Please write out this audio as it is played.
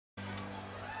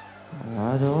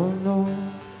I don't know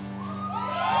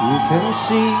if you can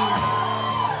see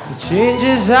the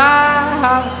changes that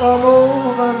have come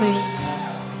over me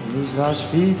in these last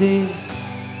few days.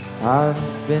 I've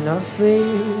been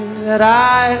afraid that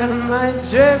I might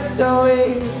drift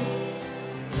away,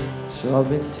 so I've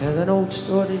been telling old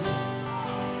stories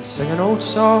and singing old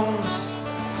songs.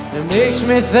 It makes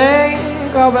me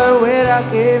think about where I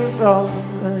came from,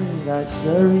 and that's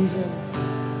the reason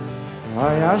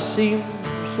why I seem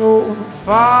so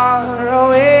far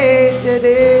away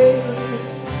today.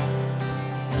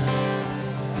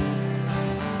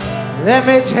 Let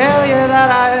me tell you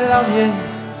that I love you,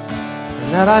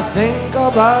 and that I think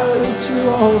about you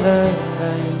all the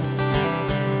time.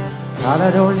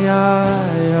 Caledonia,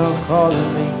 you're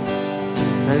calling me,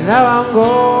 and now I'm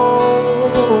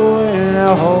going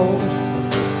home.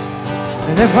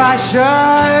 And if I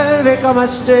should become a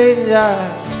stranger,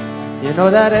 you know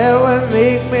that it will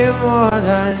make me more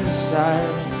than sad.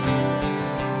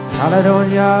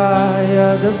 Caledonia,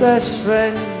 you're the best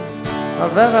friend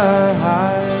I've ever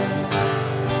had.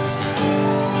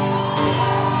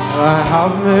 I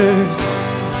have moved,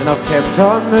 and I've kept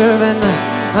on moving,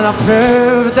 and I've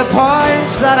proved the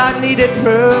points that I needed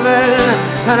proving,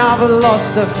 and I've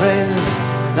lost the friends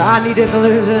that I needed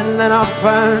losing, and I've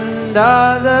found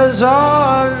others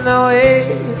on the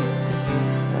way.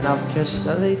 And I've kissed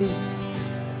a lady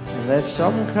and left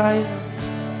some crying,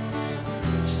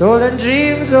 stolen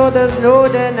dreams, oh there's no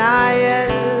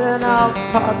denying, and I've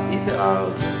partied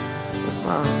out with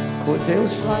my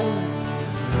coattails flying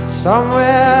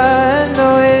somewhere in the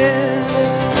wind.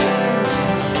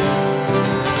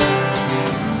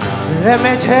 Let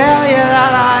me tell you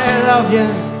that I love you,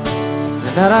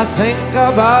 and that I think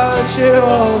about you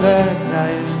all the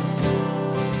time.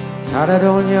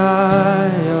 Caledonia,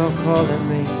 you're calling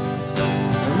me,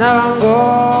 and now I'm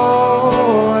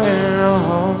going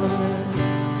home.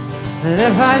 And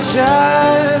if I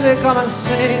should become a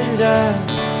stranger,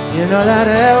 you know that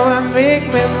it will make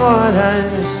me more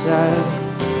than sad.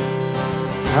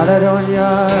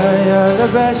 Caledonia, you're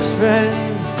the best friend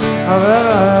I've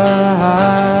ever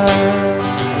had.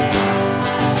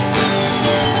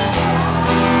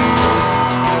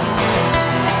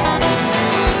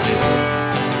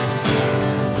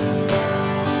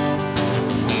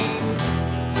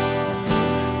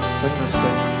 Sing this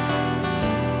thing.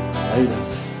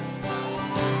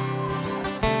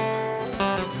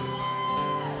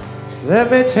 So let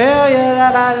me tell you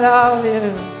that I love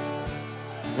you,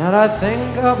 and I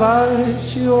think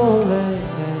about you all the time.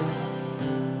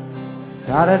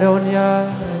 Caledonia,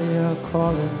 you're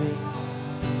calling me,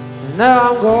 and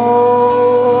now I'm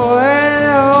going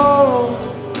home.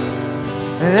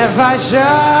 And if I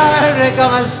should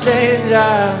become a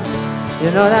stranger, you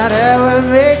know that it will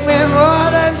make me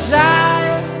more than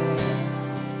sad.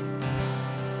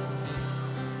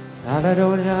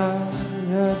 Caledonia,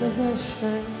 you're the best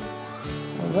friend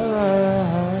I've ever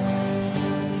had.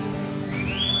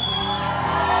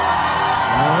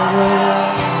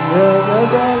 You're the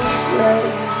best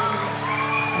friend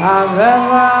I've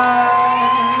ever had.